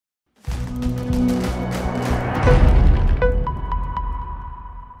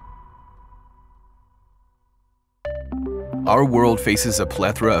Our world faces a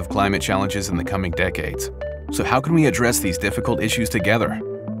plethora of climate challenges in the coming decades. So how can we address these difficult issues together?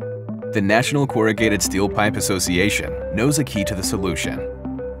 The National Corrugated Steel Pipe Association knows a key to the solution: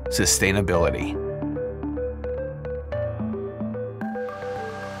 sustainability.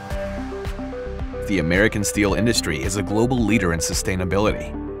 The American steel industry is a global leader in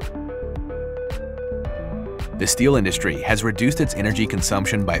sustainability. The steel industry has reduced its energy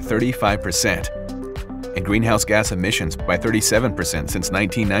consumption by 35% and greenhouse gas emissions by 37% since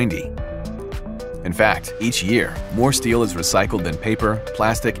 1990. In fact, each year, more steel is recycled than paper,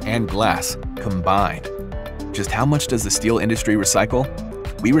 plastic, and glass combined. Just how much does the steel industry recycle?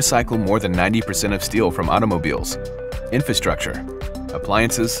 We recycle more than 90% of steel from automobiles, infrastructure,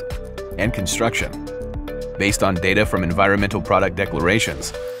 appliances, and construction. Based on data from environmental product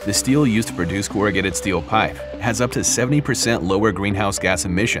declarations, the steel used to produce corrugated steel pipe has up to 70% lower greenhouse gas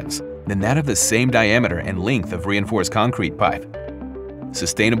emissions than that of the same diameter and length of reinforced concrete pipe.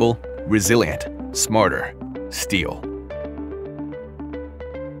 Sustainable, resilient, smarter steel.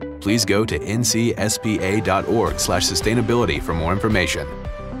 Please go to ncspa.org/sustainability for more information.